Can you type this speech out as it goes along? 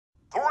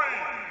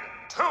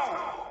2,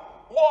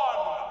 1,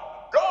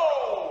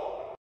 go!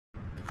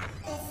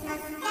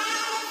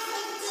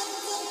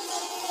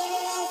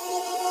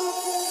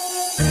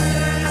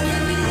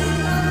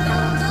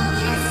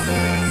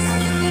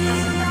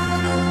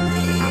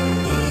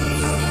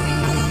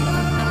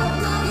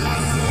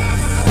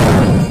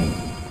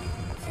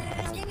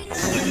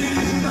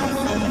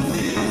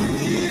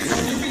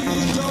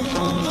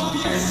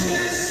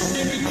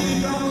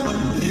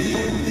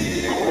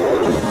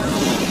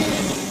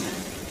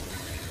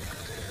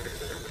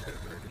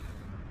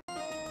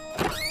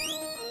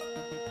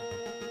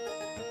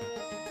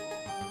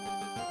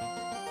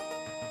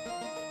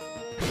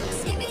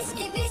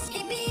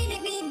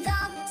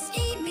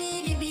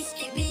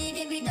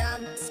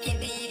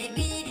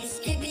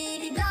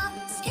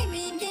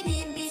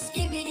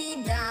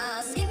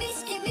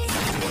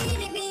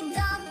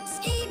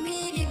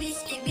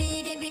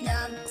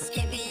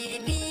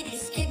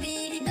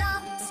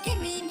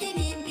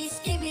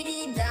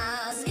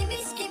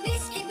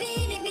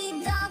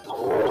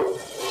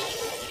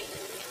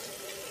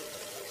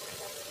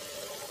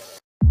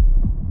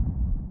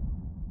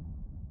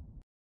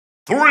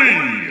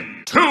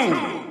 Three, two,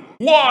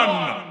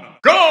 one,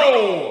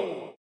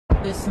 go!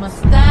 This my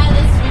style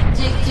is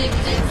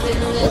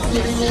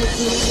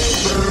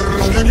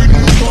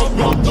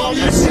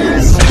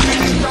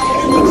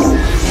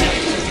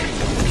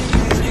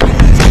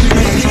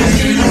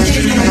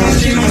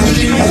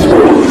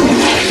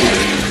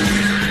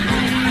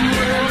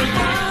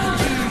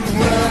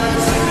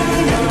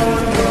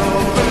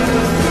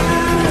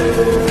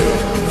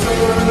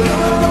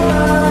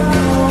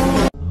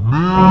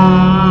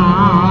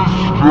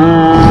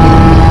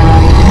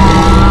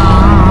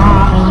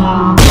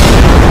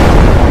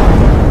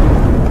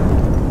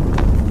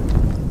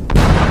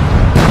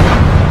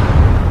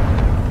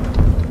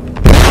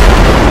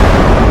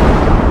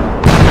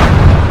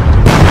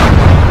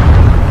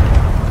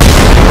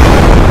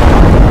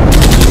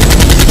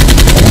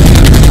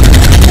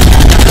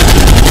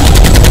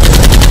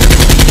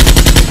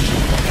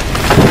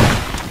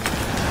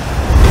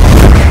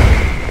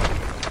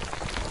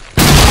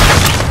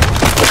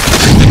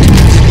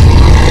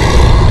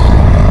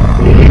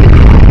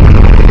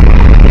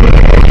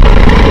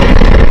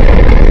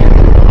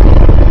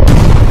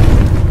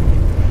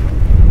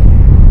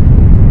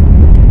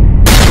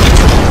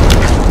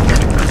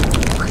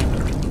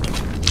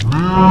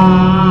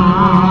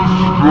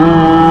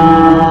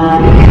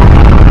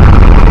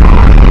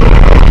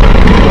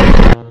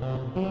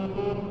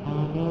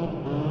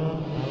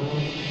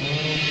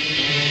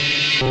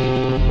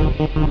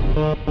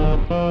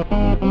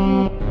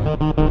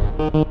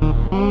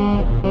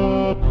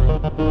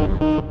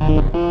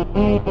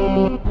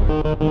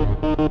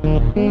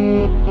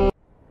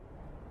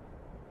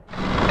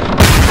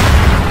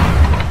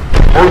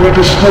I will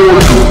destroy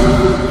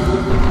you!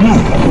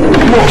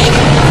 You must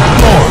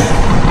die!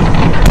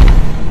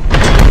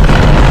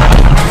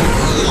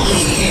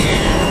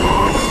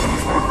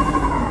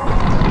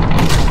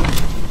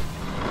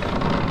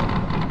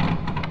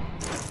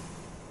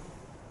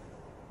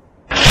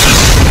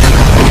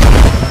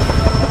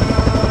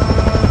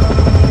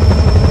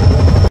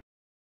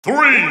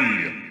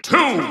 Three,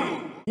 two,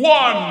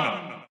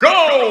 one,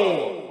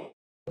 go!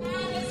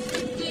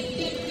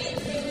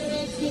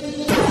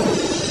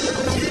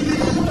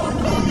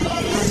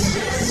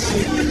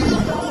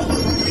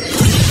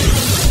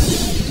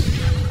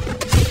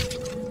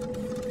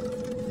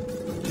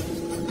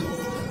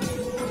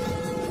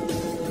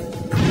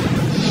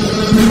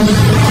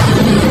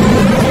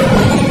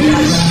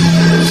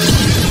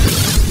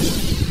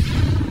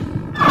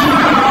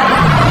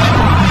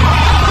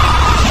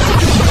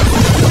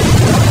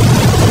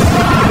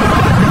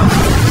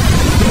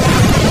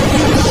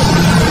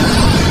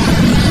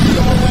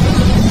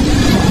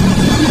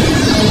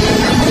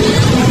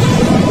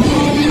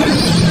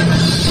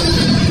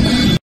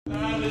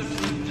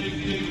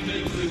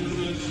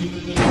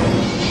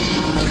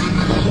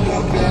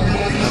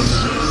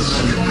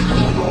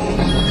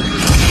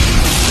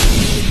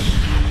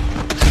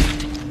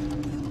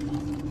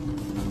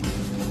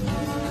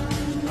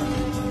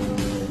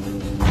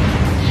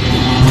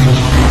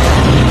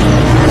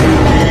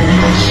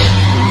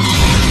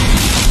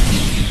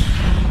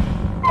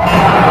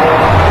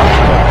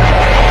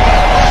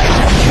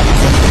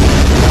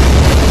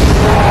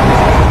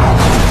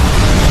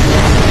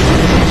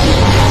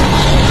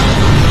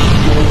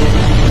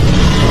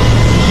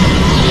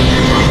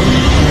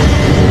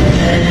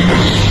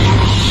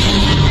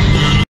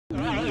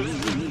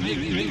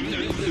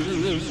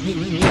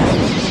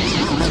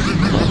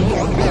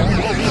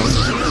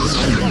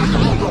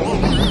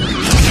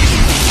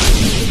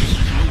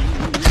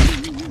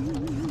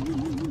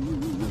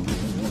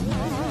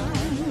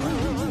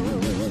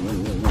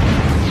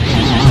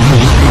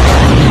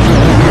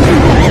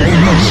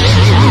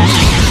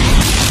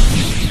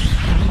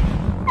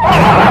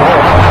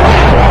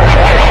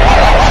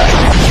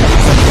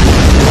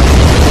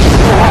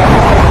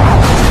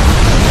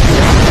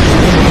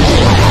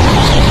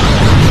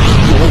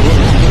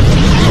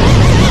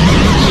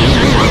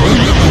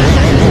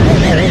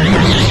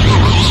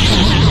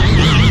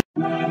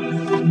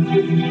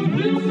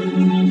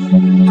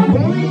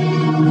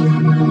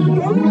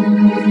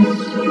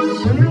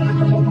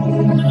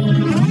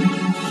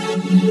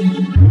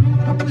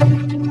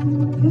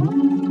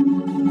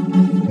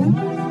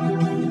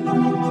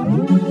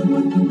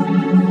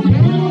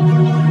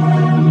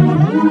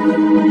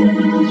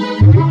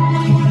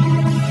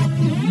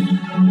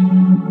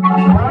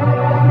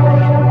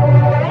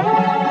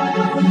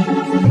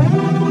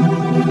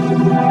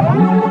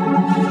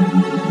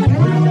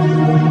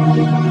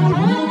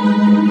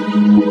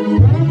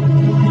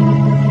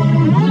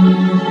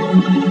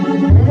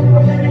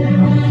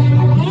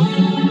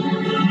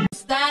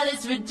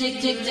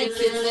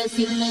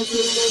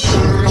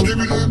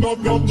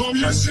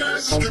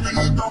 yes, yes.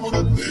 Skibidi bubble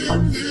the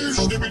dip, dip.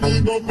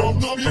 Skibidi bubble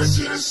dub, yes,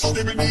 yes.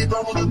 Skibidi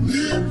bubble the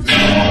dip,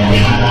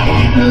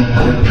 dip.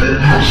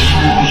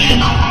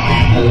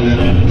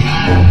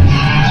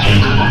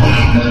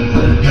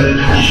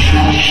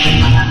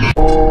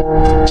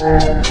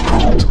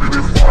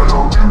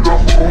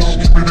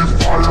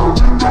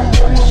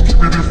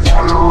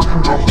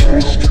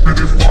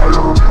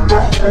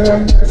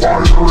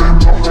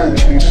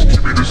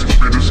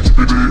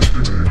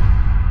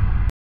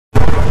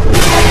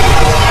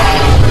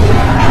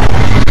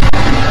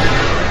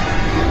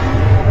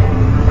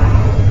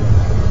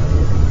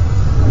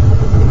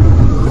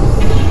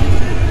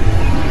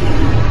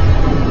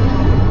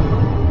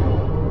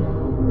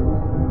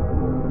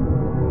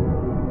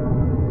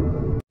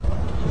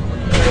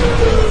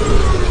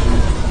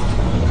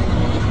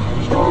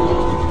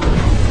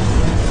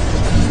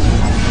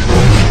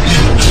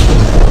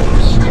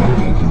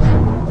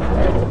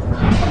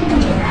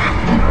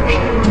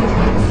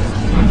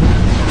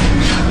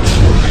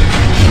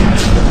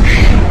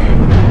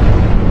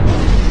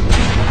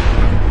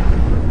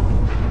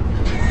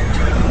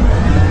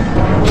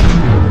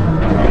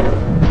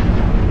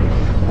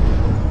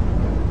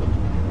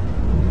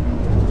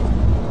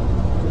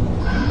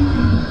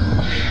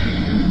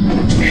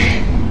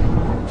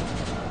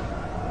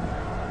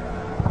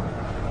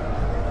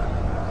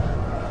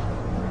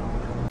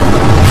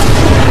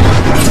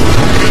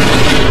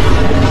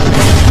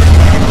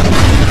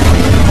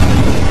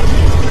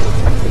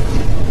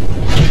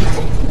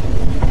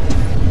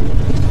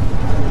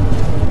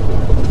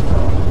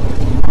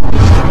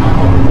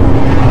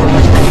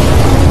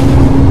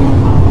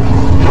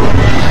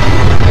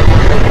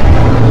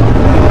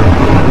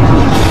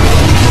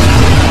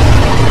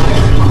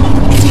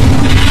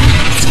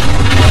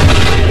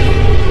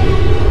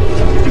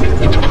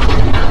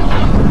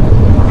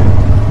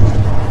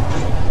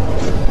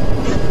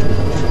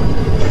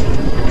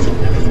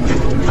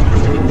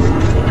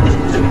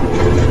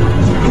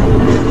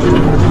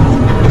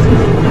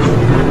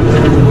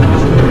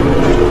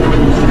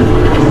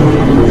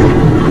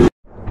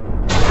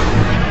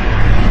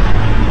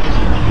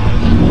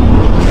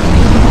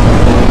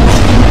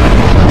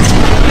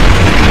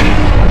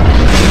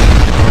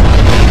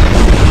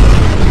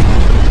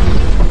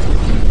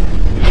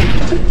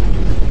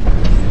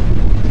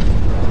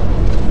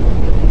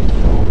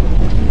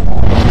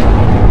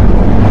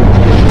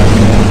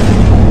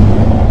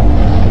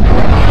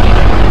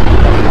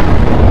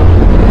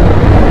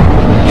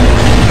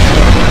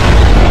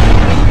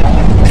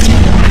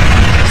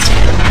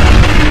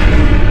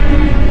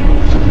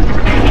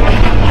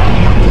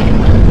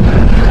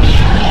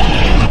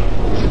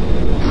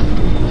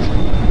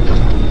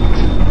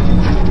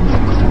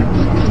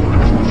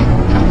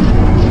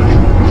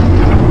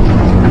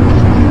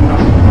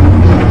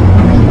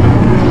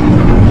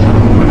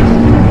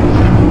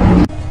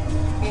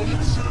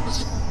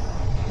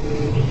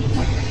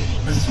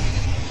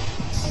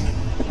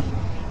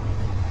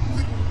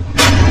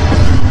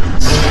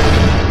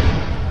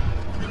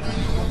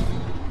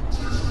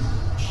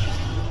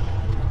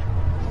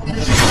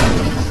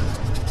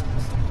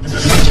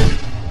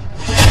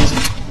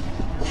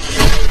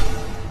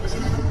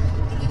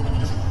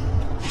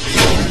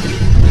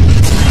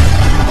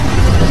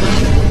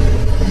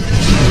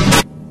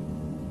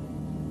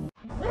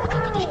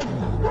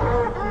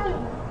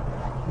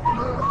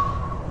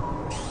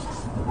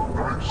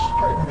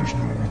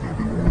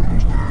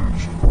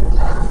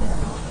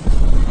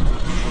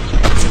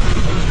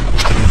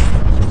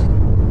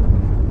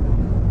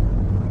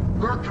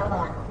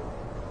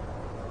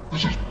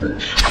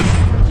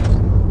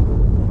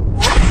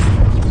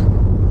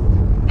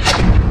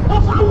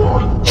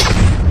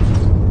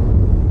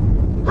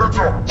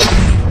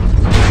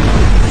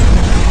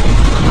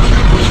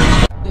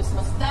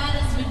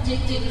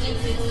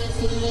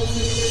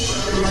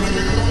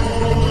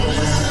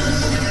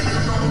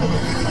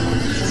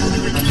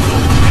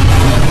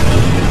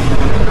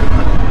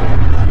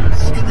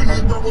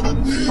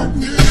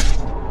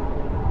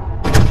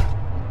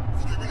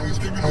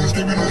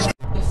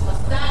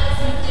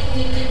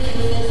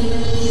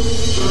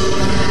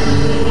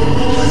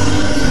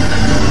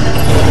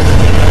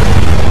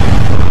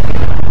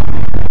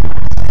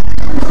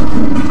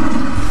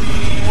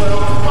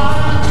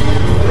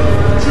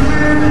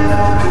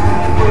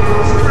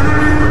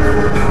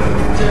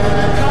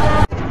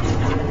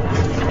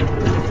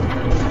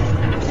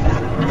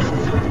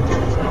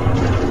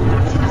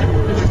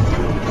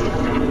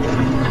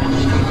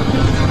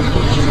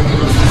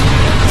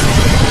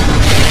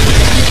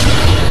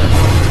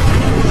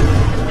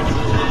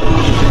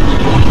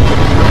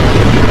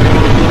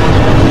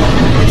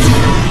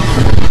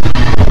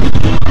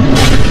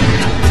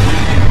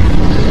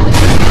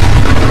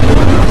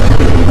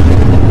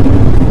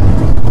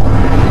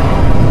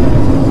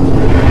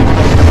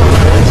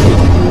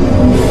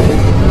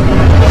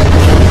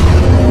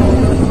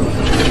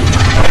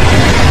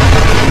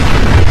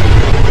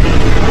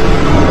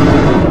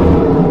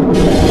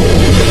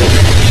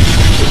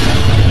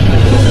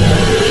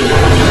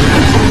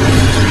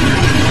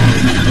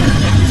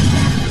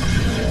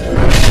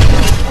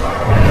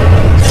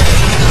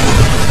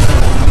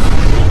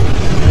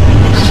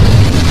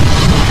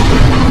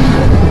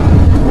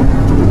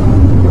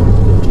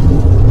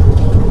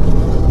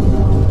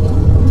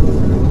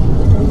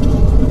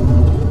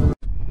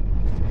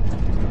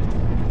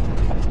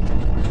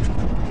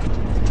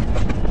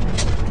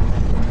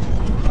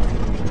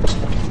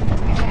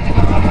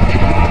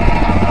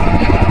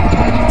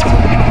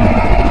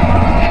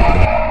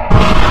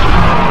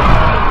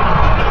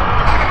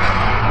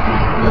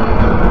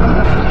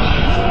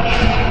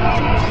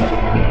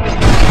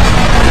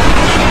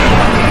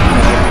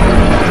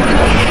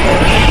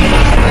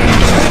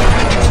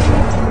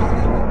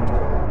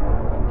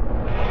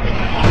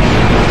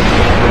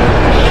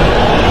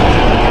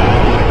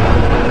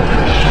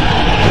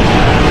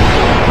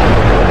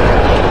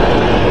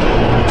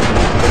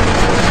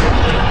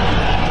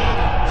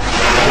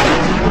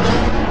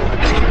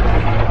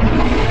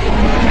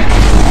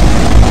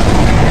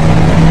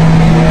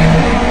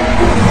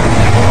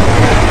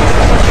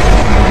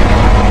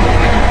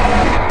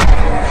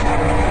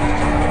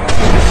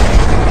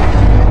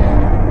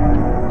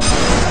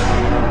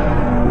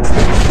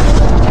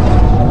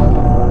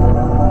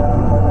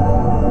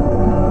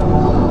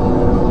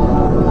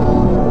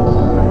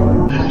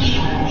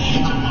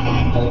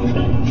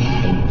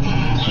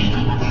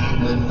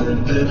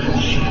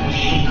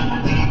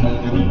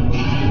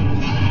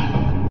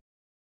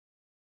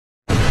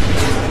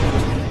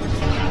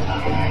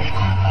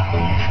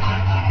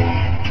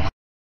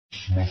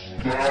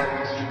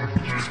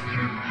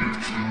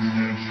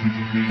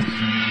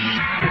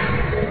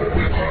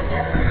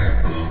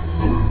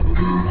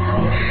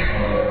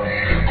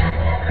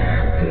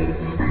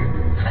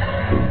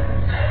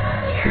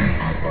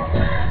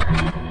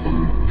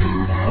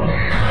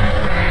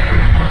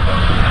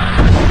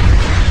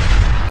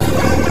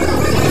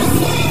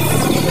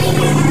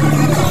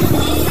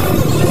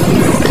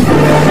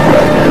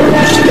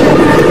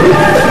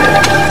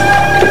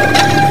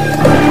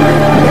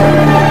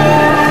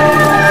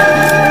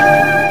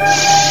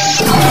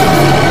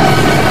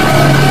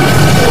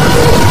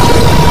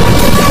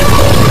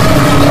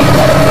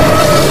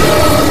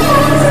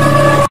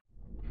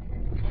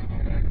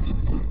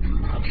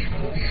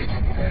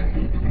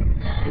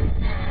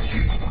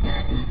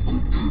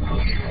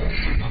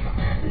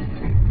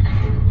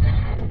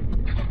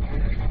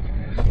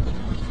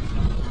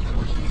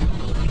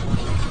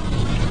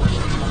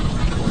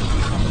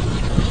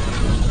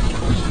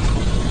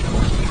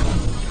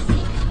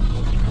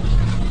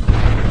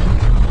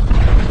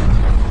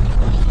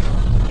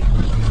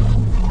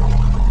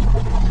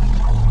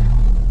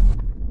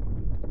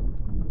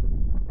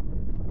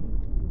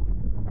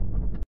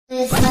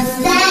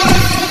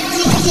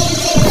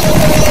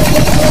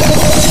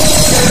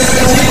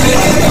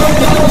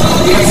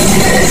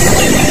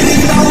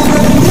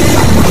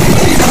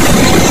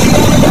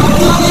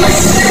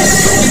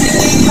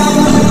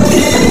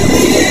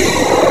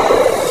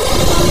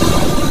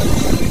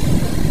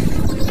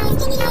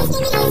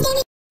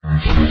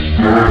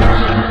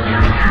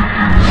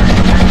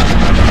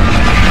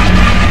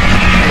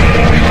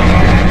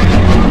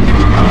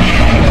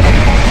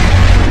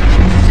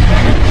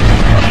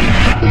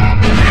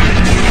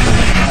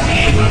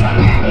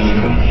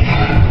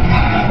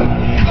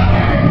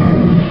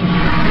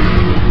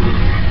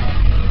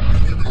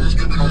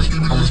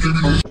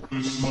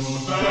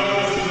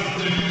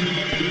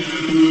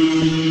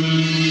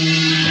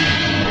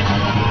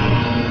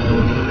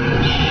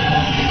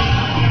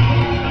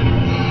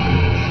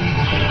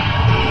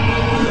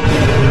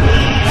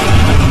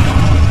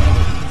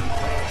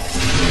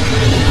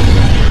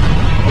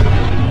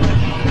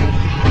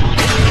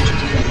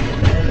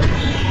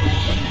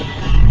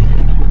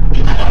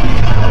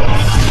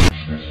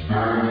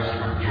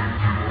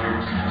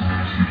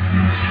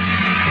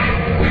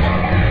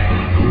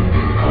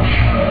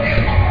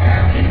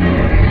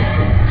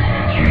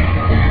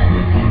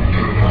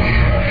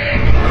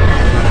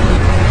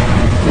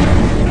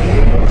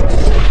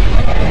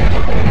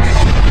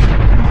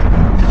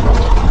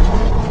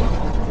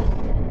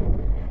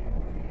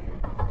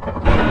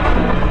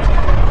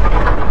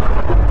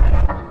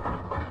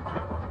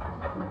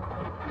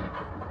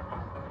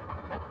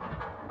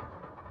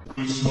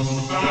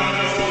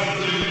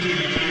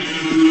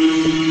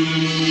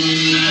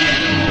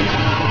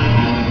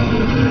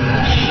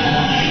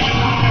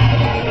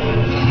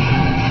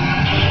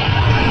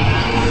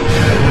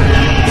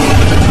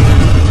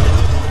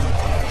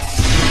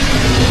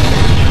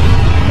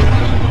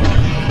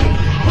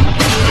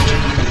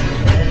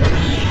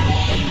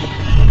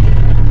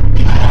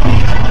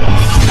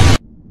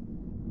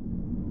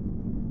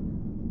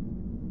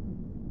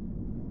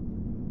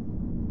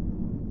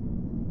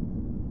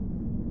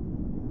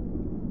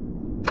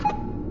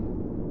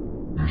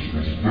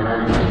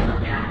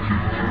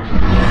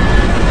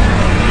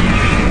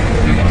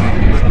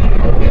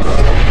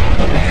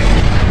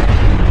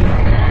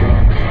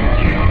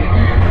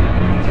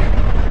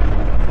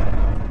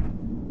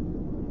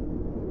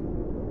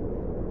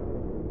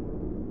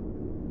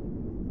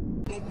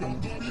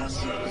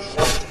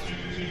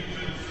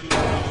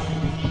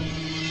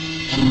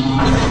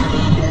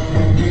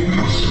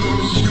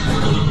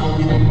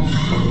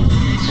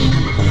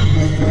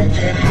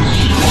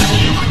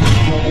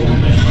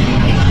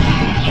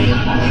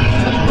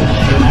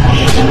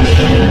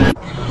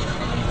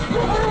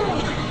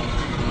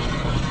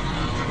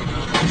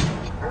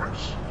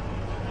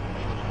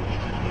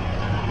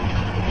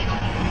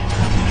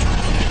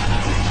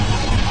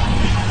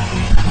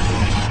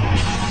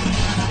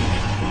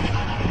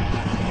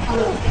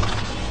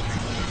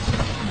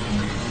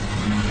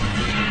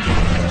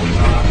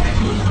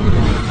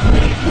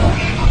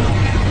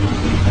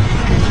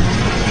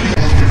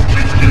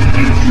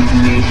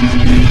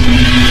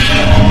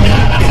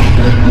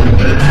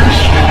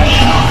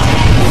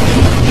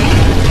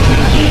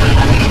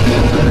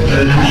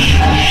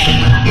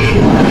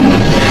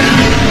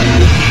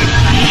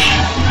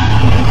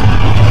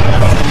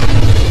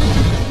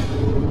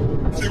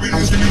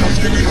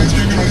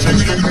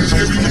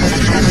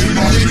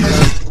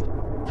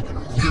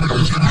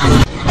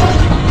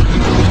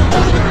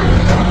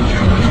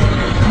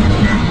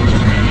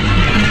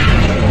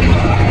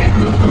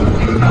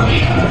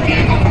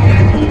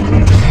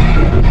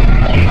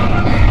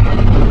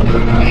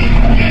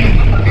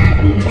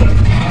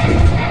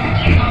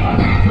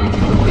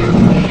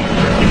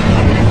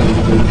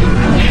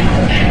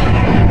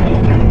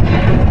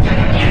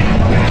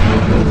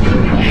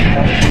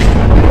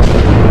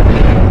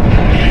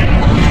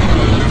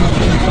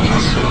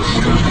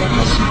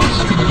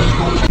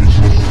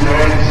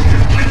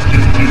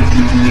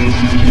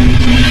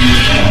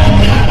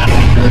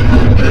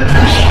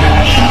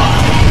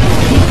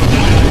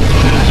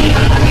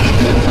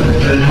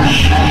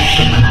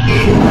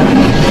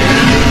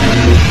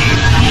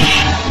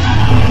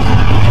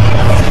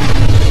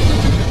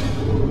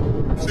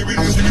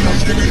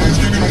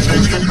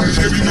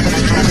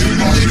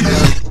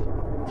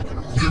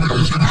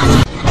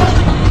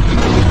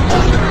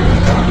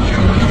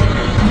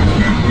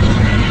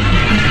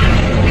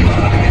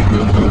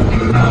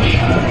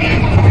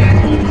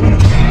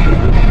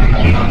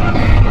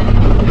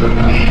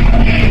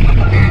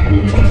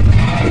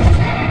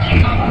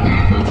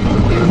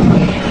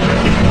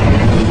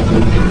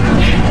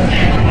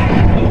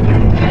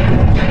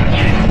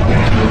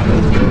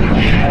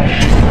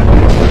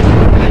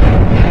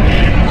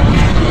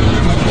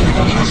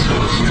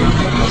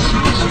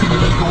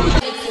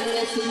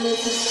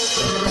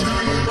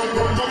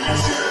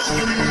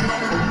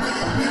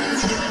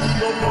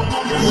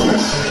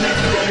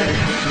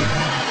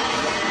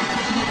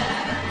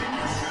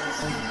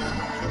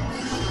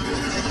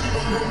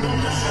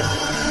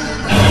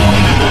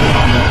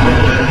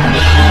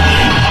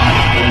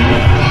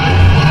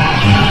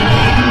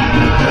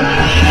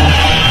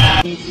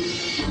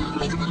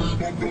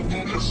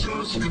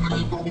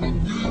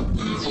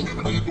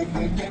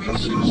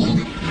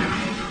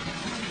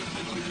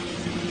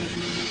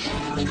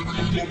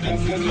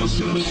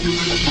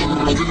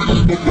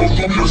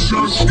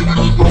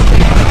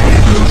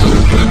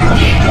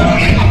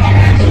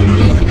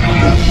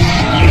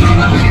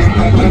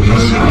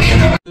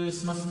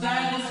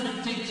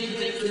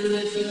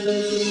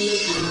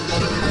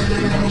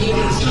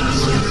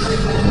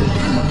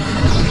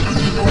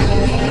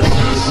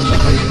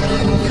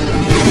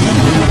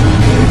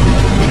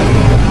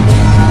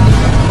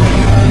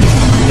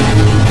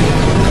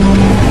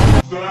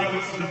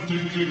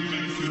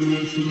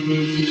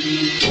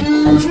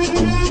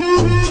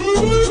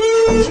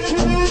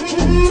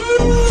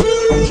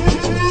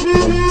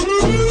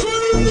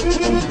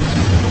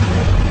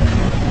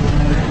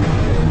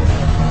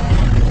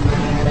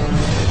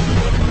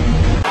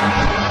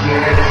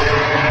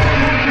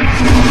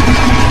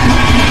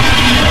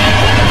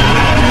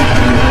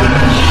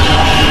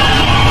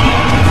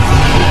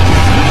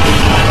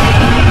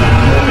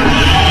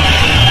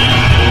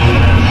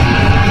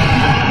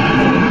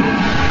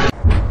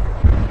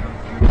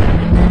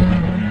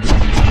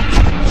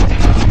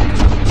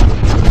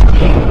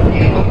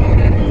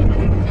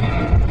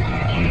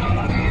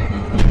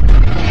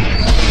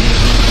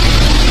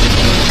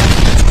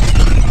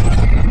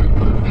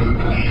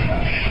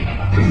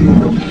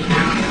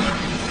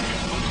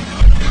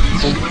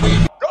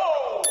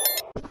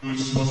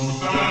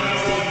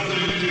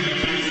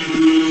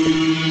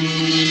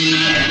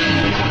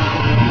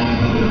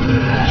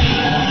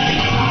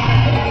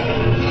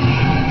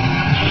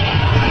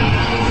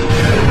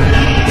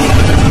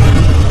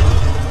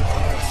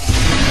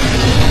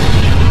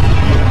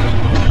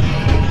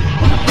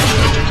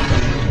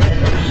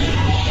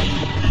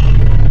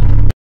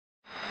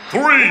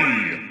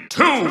 Three,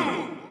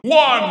 two,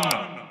 one,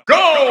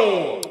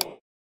 go!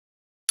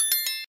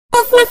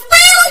 Put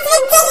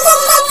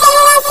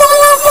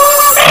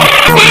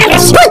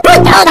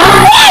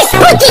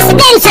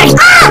dispensers!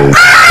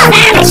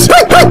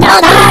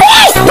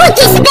 Put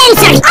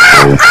dispensers!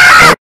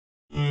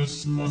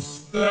 This my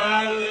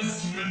style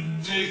is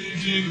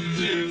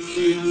ridiculous.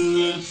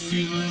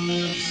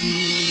 You're the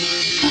king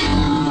upon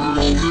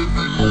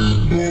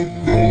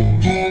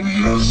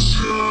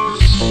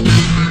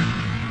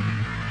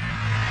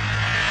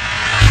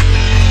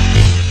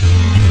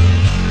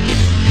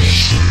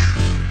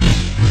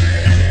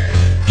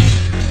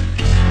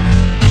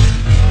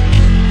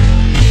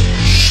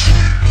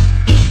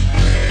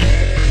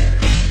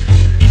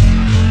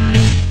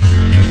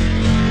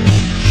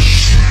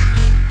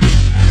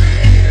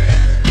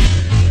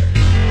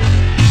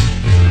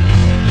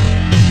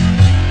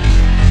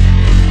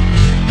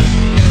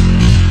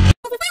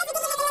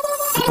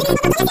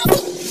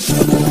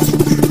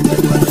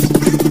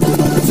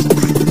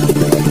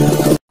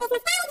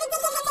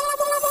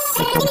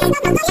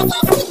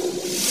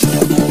this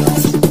throne, I'm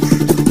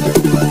ready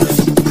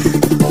for their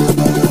stone.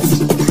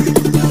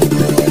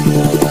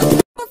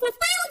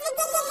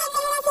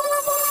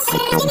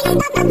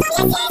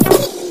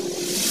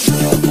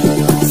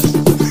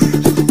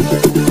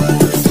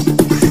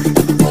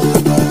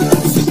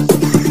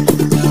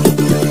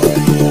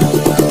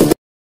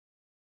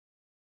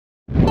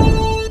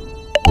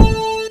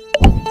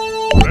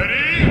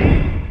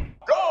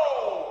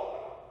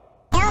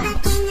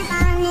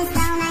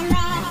 yes,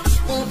 yes,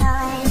 skibidi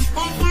bits,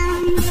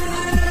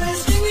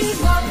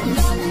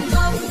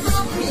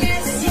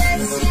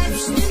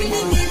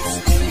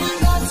 skibidi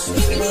bops,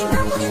 skibidi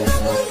bubble,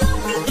 bubble,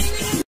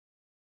 bubble.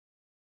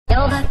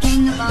 You're the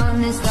king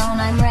upon this throne,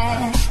 I'm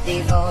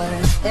ready for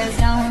their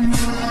stone.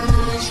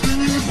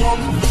 Skibidi bop,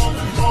 bop,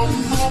 bop,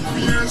 bop.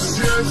 Yes,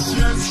 yes,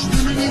 yes,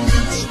 skibidi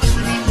bits, skibidi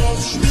bops, skibidi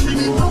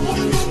bubble,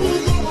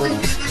 bubble, bubble.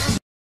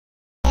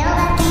 You're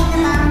the king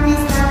upon this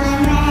throne, I'm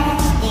ready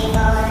for their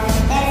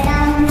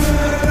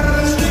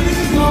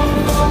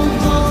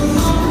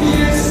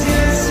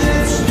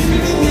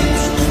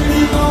stone.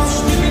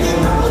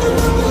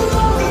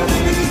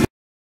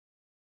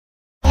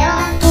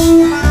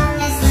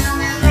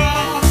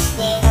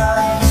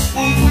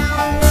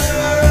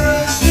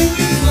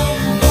 Skibidi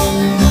bop, bop,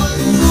 bop,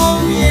 bop.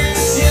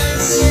 Yes,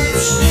 yes,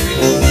 yes,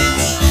 skibidi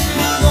bits,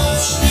 skibidi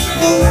bops,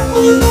 skibidi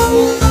bubble,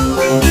 bubble,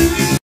 bubble.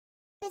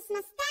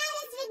 Christmas style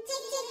is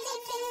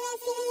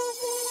ridiculous.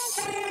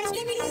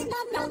 Skibidi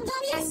bop bop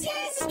bop, yes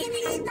yes.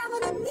 Skibidi bop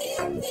bop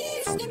dip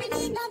dip.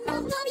 Skibidi bop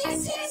bop bop,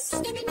 yes yes.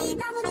 Skibidi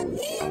bop bop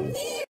dip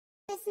dip.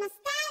 Christmas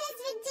style is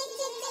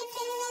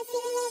ridiculous.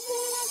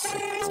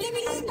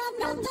 Skibidi bop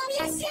bop bop,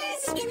 yes yes.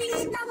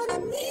 Skibidi bop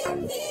bop dip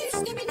dip.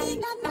 Skibidi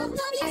bop bop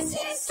bop, yes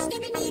yes.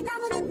 Skibidi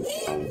bop bop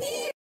dip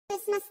dip.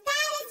 Christmas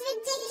style is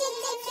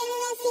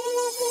ridiculous.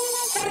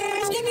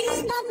 Skibidi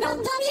bop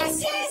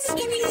yes, yes,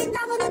 skibidi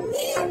bubble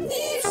near,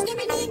 near,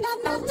 skibidi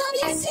bubble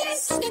yes, yes,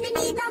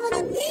 skibidi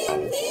bubble near,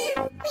 near.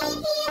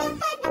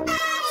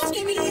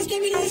 Skibidi,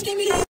 skibidi,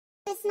 skibidi.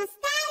 Christmas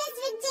style is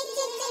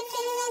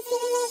ridiculous.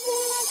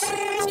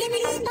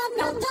 Skibidi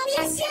bubble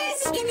yes, yes,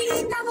 skibidi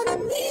bubble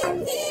near,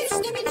 near,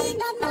 skibidi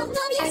bubble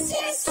yes,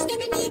 yes,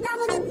 skibidi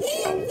bubble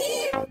near,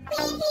 near.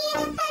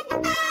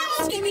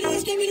 Skibidi,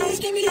 skibidi,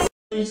 skibidi.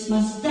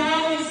 Christmas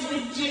style is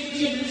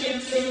ridiculous.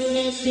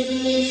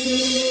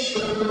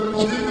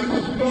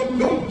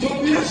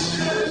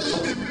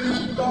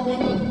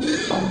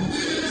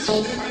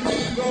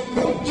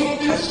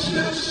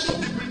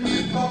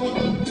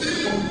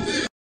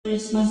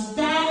 Christmas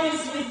style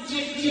is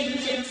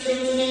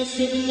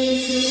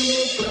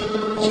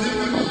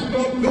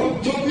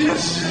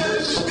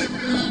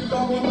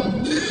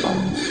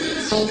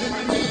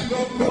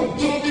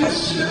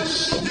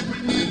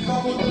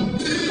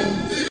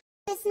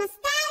Christmas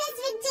style is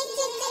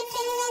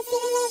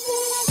ridiculous.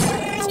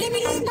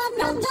 Skibidi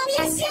bubble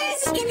yes, yes,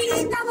 skibidi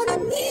bubble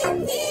near,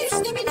 near,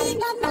 skibidi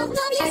bubble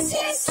yes,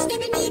 yes,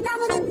 skibidi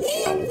bubble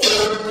near,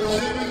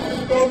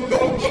 near.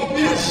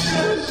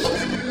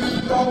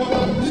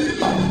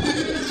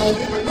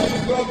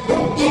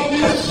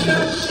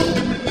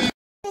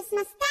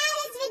 Christmas style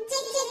is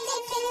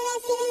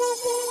ridiculous.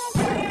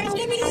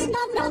 Skibidi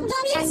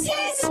bubble yes,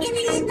 yes,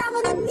 skibidi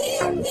bubble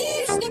near,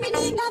 near,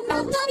 skibidi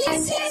bubble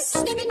yes, yes,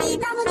 skibidi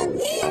bubble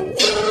near,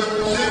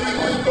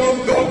 near.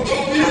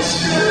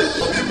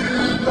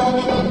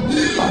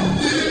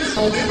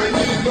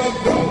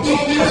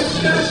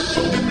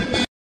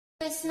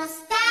 Christmas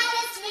style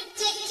is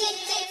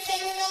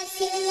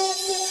ridiculous.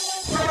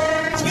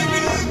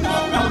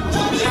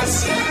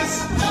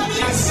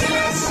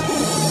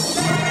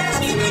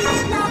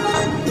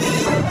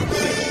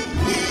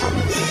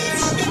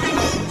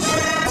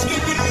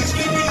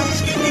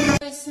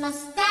 Christmas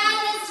style is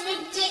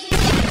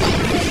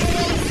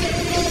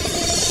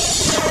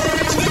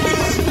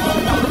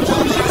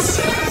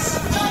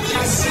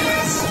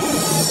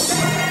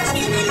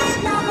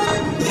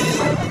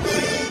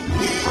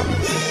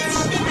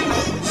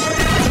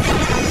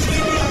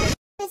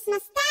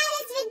Christmas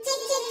style is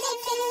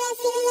ridiculous.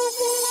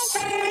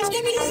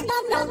 Skibidi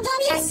bubble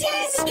yes,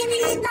 yes,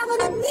 skibidi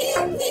bubble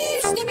near,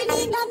 near,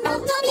 skibidi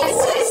bubble yes,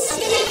 yes,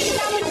 skibidi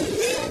bubble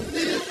near,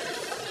 near.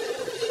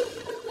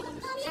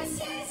 Yes,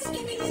 yes,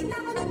 skibidi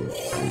bubble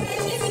near,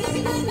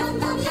 skibidi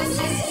bubble yes,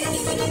 yes,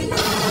 skibidi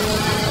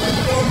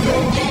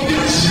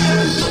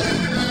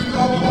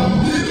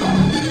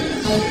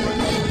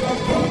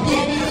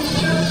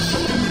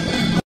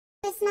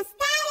Christmas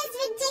style is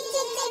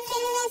ridiculous.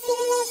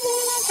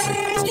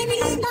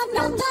 Skibidi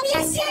bubble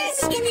yes,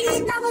 yes, skibidi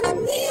bubble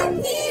near,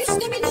 near,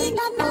 skibidi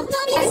bubble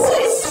yes,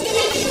 yes,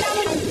 skibidi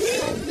bubble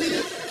near, near.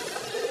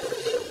 Yes,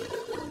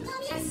 yes,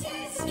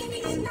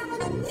 skibidi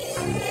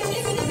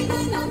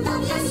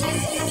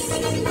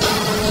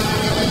bubble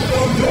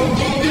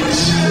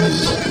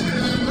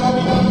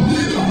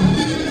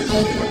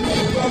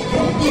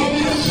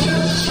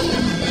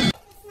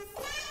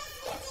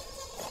near,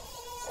 skibidi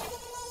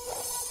bubble yes,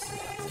 yes,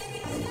 skibidi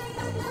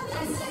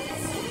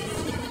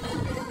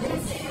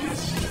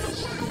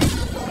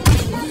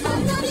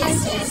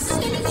yes, yes,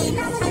 skibidi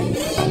bubble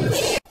near,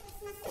 near.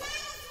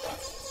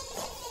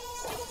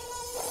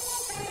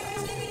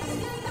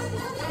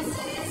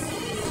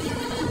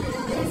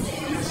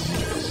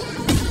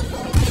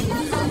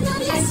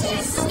 Yes,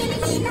 yes,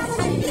 skibidi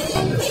bubble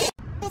near, near.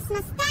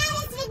 Christmas style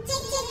is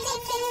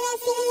ridiculous.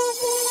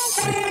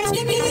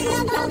 Skibidi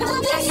bubble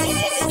yes,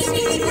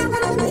 yes, skibidi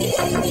bubble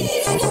near,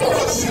 near,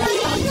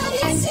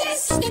 yes,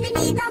 yes,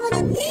 skibidi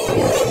bubble near,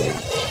 near.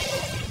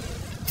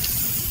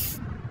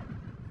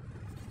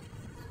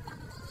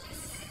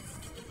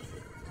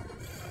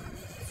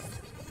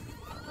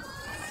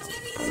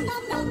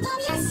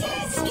 Yes,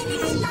 yes,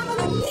 skibidi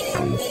bubble near,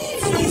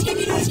 near,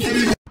 skibidi,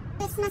 skibidi.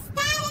 Christmas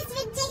style is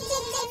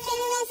ridiculous.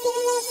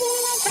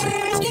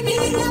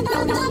 Skibidi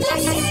bubble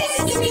yes, yes,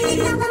 skibidi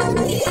bubble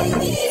near,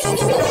 near,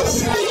 skibidi,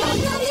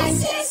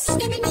 yes, yes,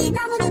 skibidi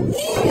bubble near,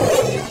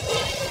 near.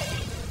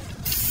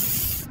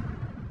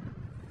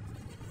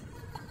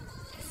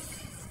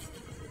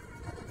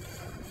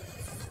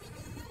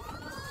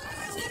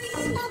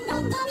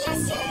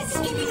 Yes, yes,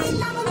 skibidi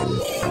bubble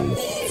near,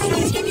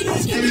 near, skibidi,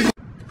 skibidi.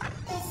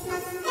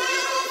 Christmas style is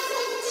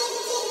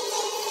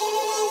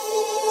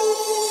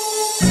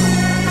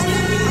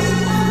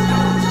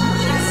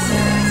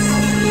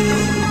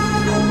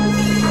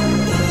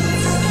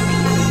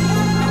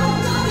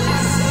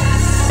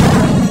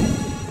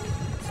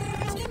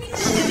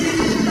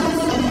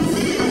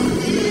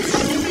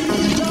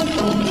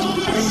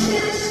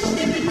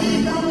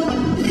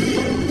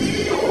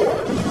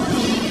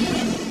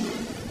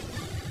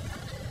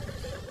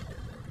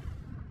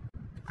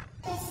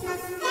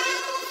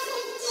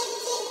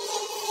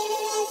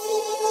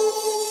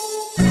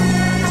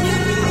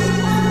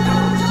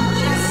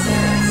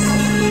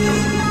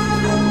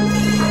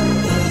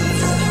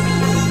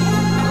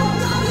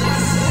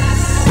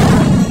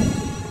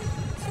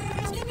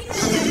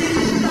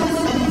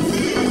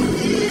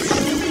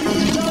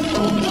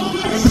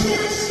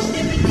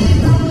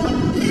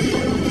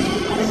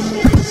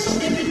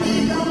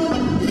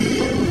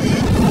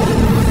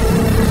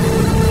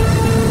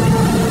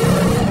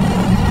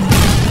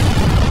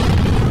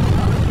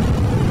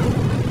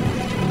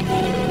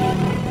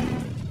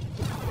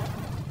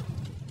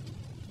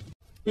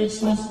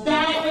Christmas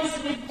time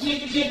is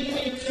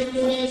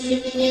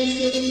ridiculous.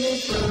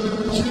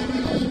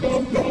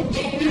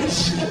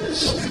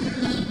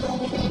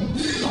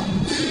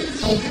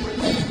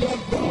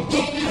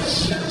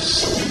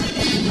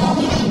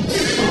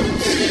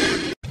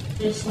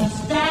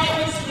 Christmas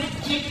time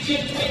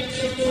is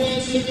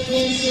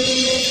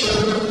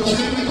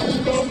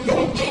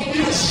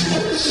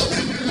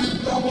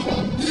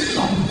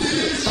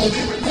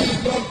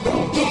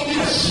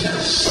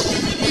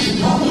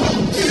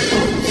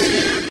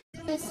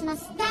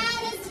Christmas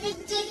time is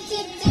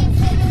ridiculous.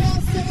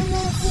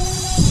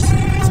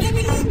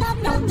 Skibidi bum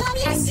bum bum,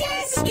 yes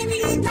yes.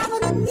 Skibidi bum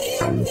bum bum,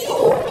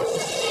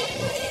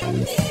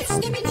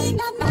 skibidi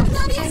bum bum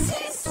bum, yes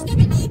yes.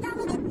 Skibidi bum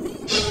bum bum.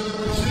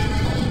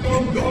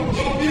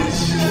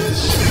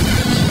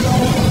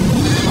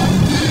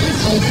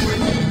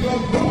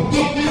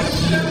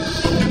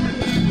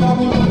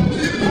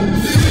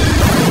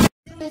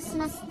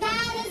 Christmas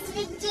time is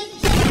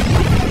ridiculous.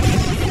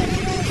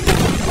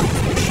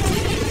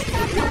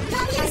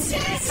 Yes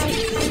yes.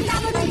 Skibidi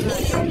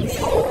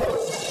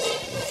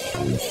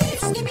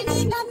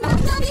bum bum bum, skibidi bum bum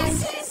bum,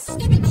 yes yes.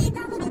 Skibidi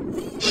bum bum bum.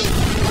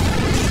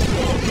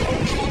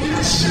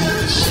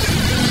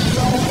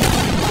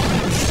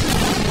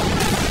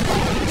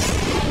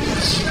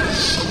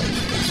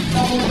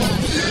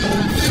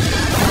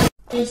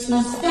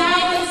 Christmas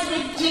time is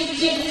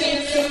ridiculous.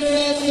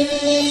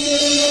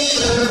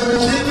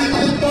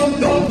 Christmas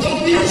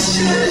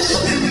time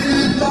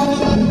is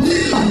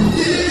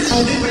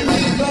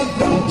Skibidi bum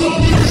bum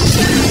bum.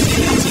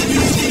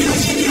 Skibidi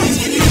skibidi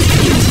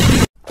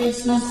skibidi.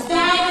 Christmas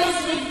time is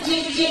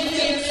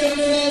ridiculous.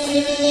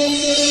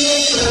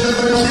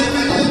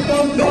 Skibidi bum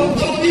bum bum,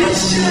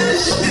 yes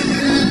yes.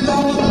 Skibidi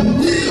bum bum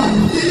bum.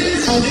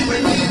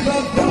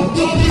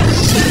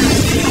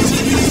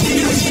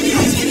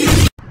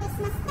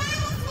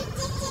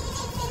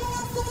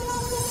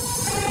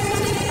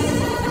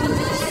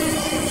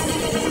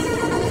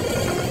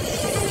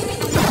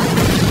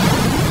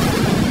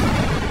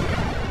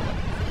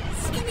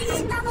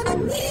 Skibidi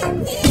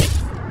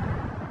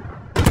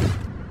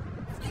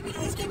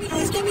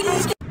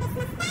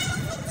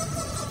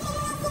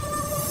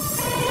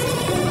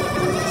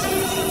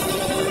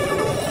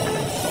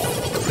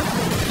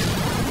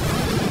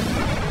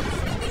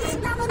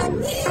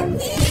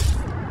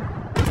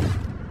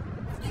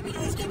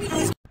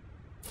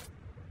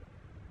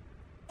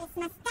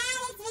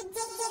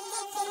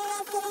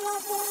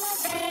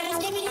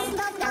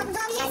bum bum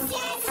bum, yes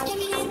yes.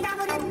 Skibidi bum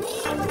bum bum.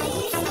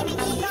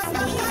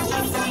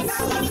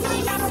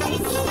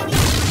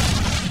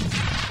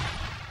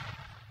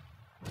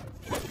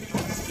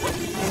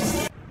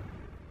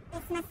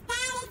 Christmas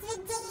time is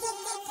ridiculous. Skibidi bum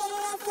bum bum, yes yes. Skibidi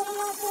bum bum bum.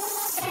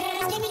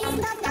 Skibidi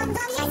bum bum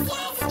bum, yes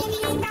yes.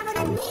 Skibidi bum bum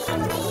bum.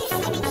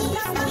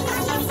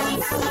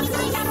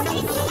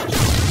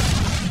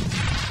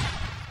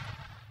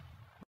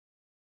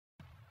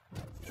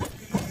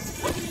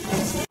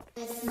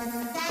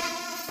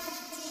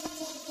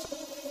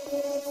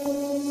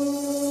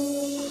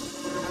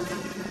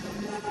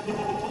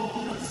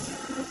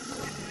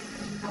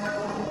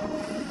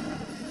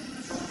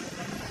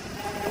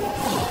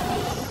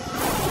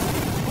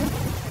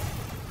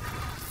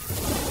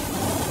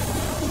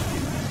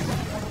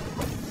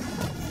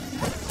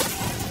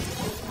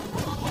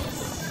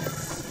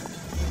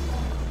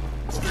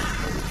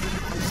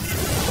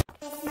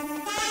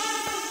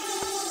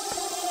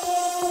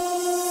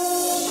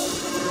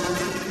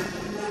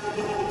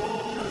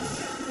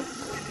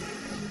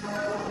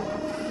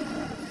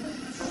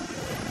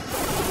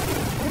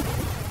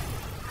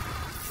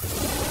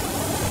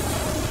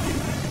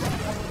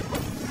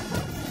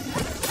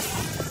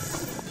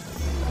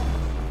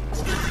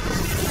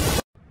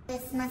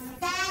 Christmas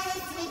time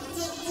is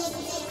ridiculous.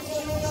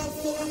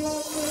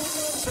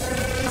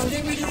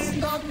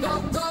 Skibidi bum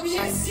bum bum,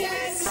 yes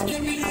yes.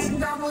 Skibidi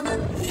bum bum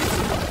bum.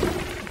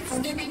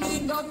 Skibidi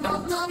bum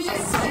bum bum,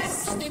 yes yes.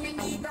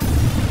 Skibidi bum.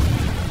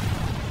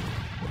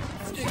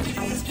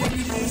 Skibidi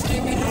skibidi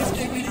skibidi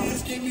skibidi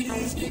skibidi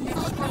skibidi.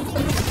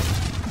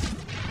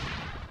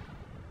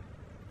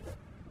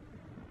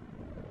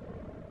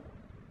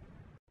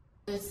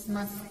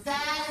 Christmas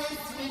time is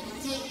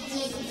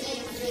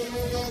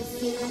ridiculous.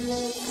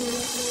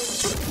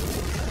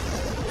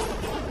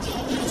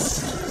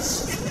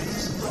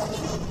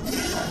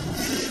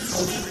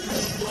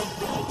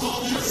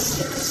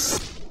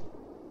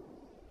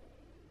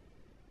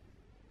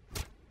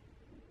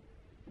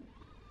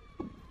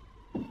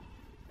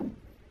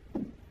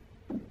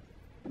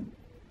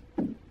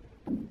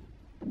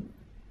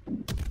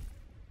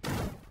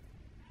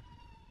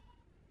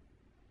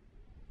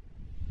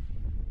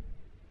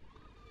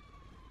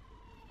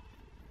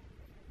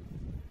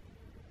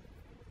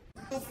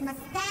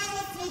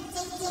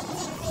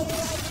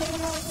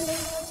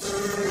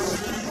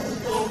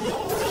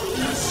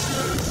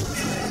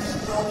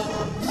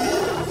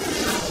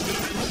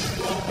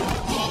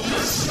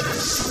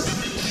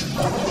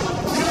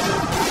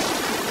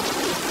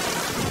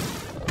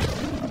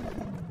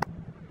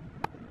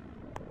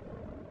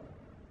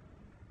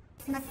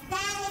 Christmas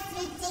time is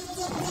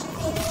ridiculous.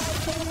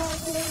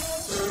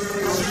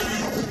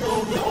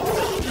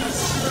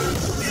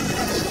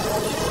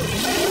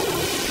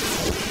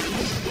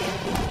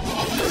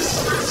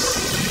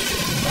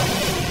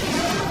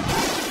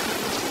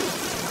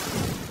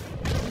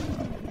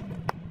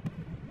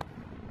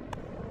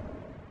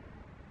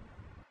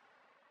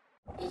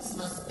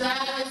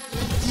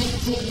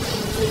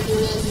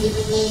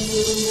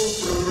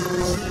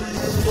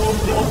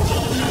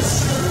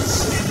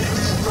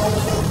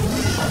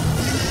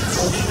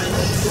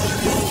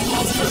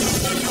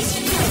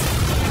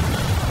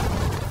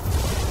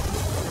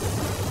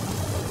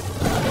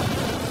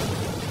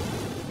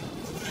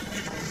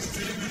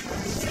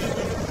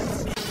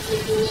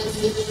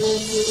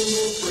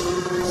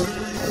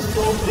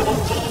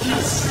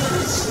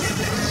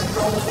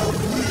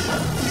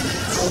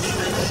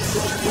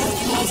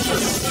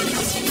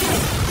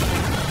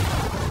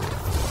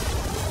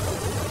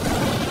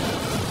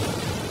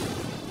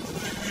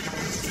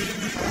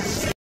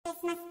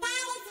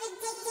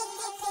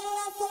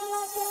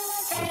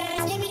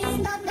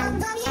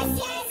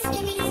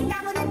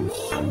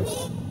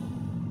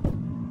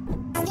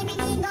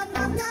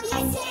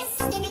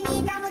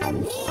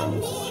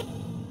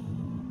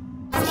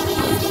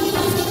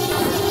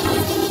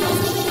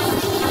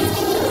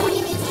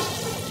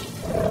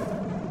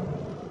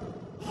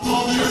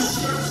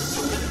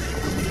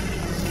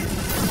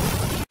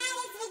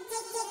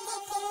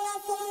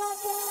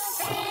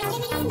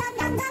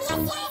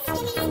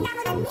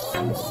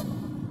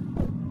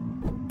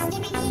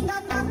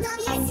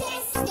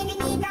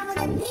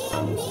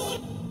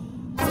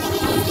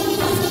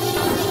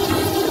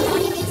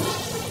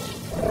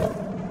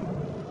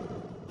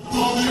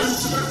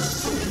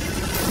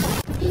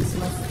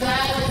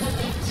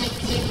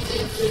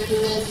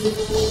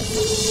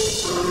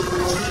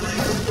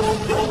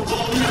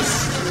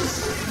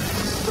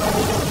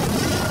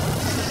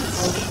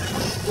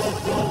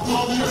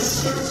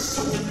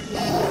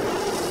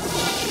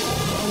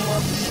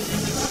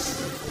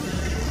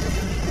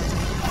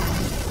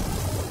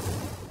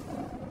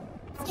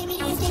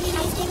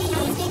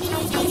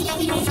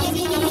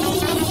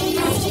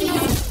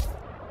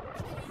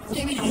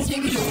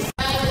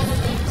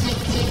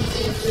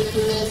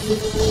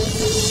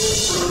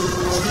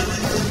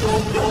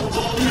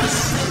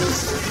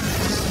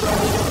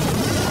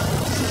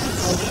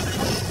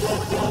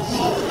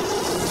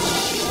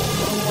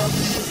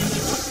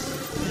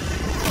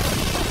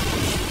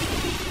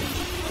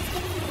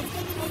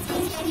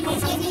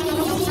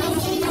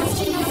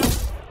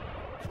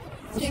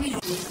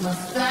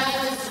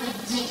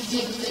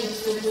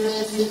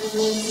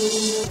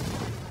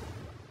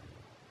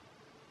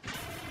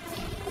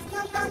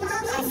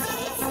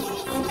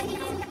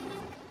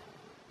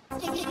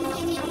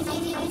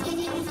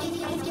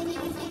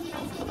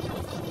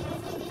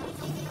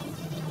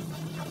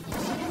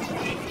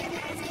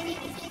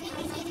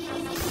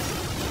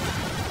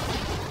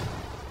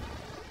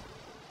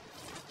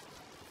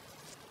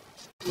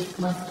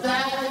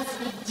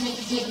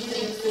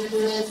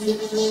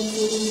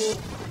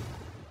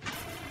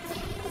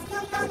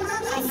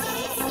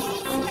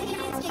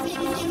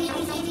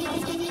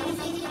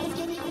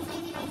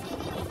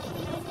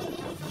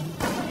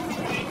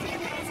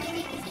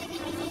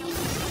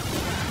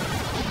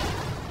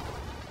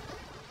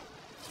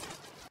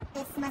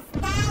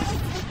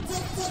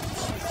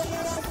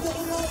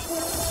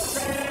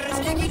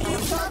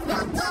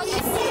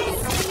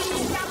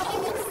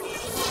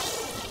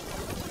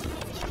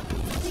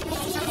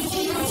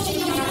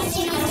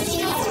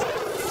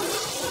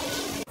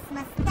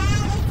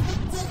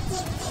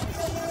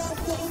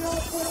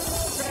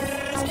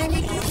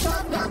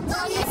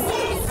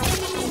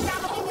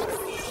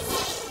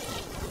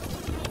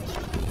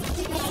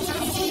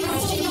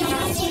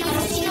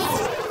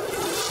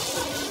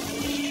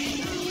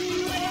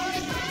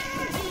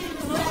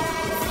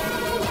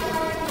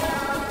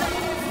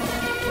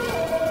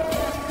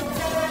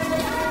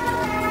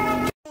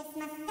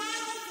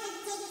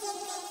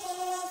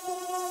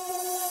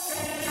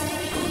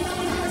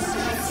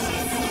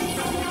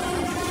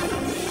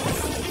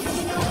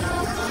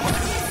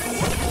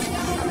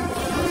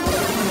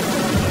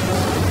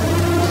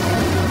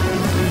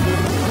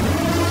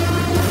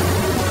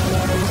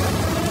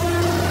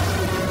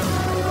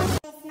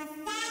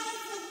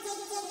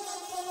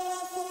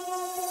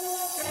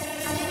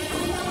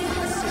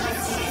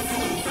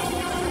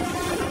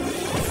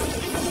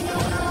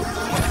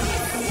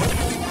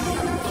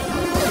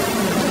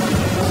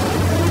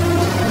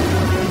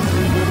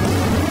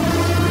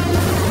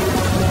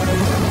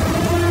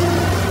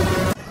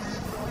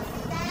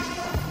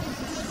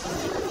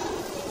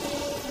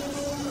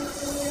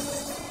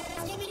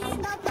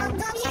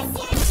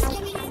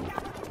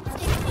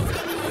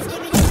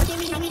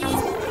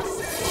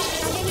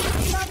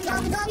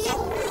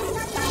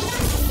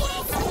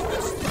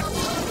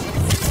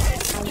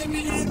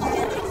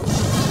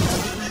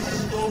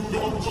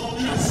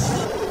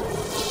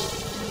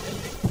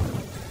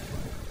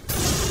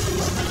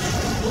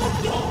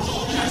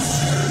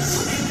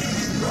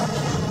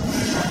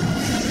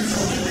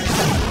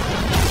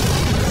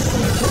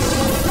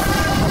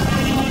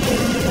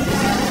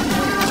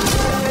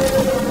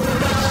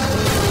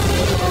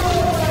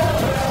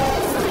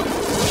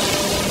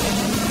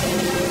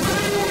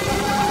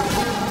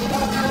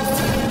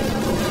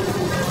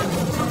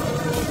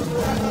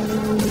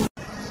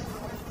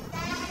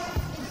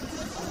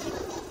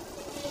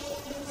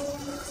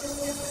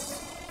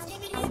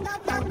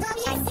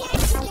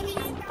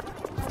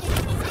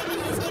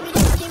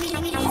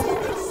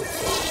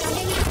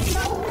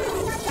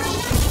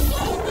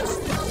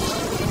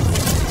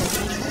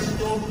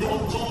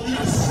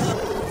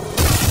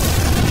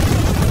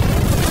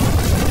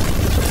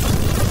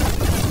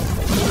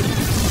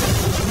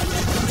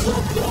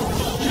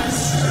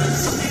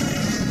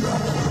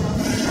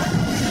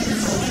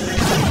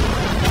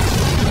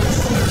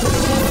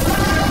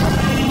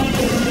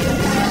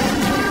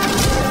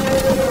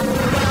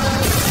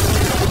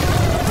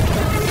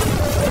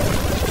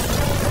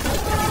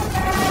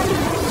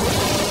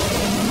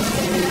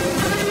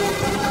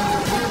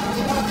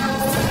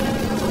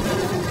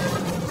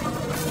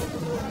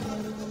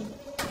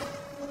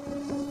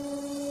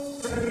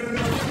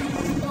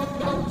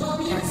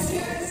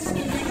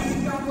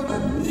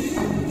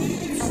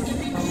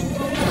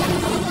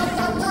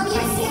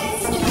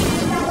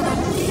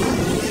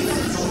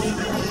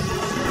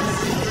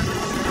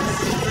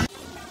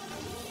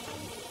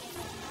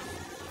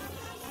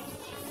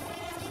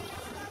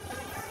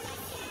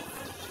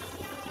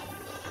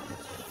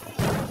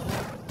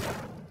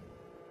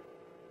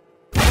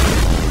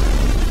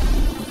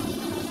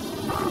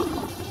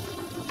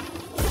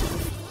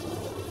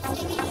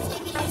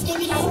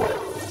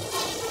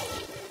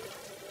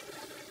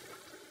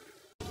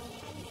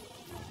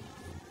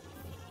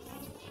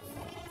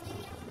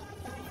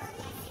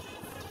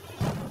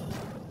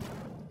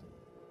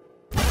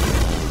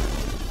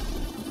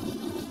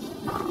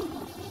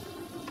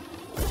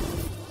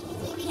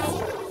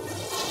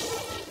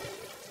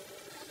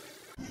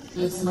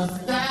 It's my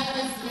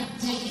status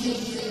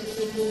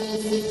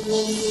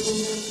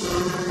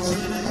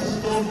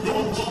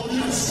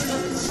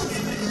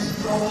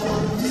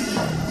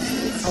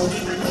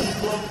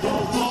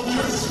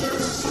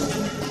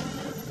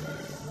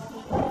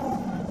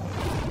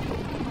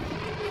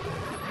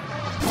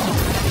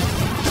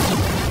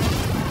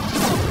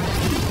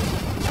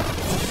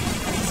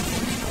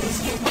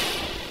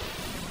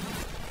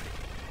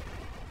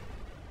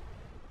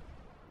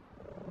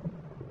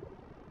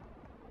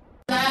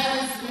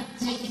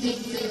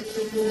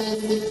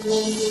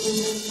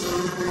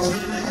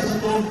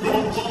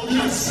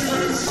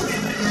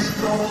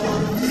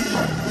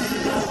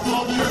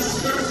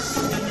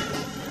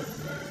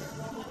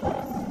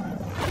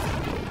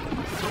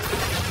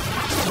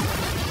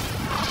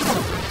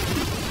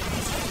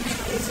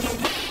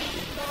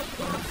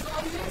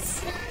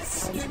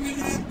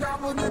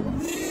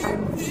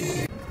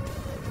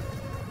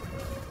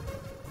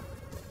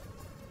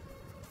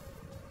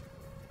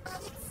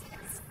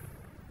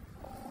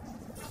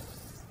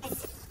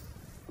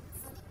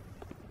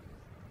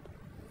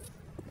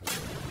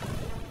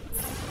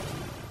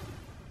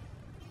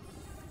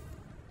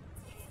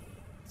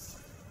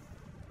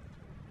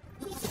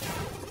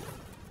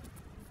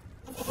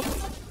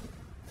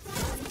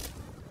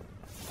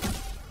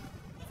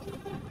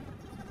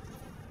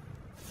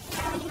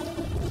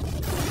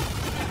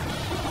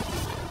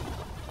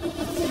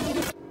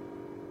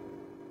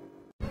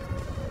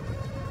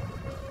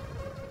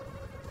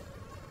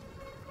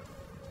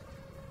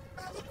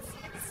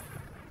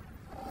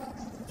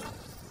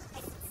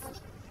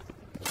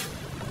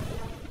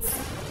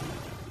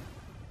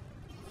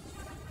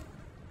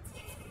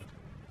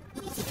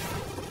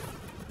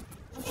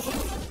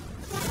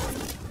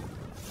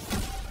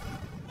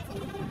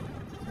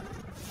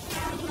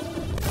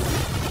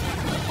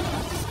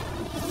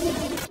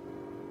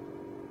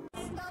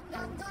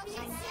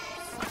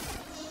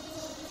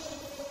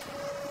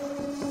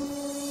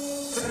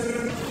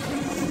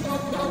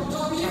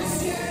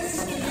Yes,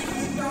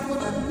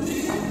 yes,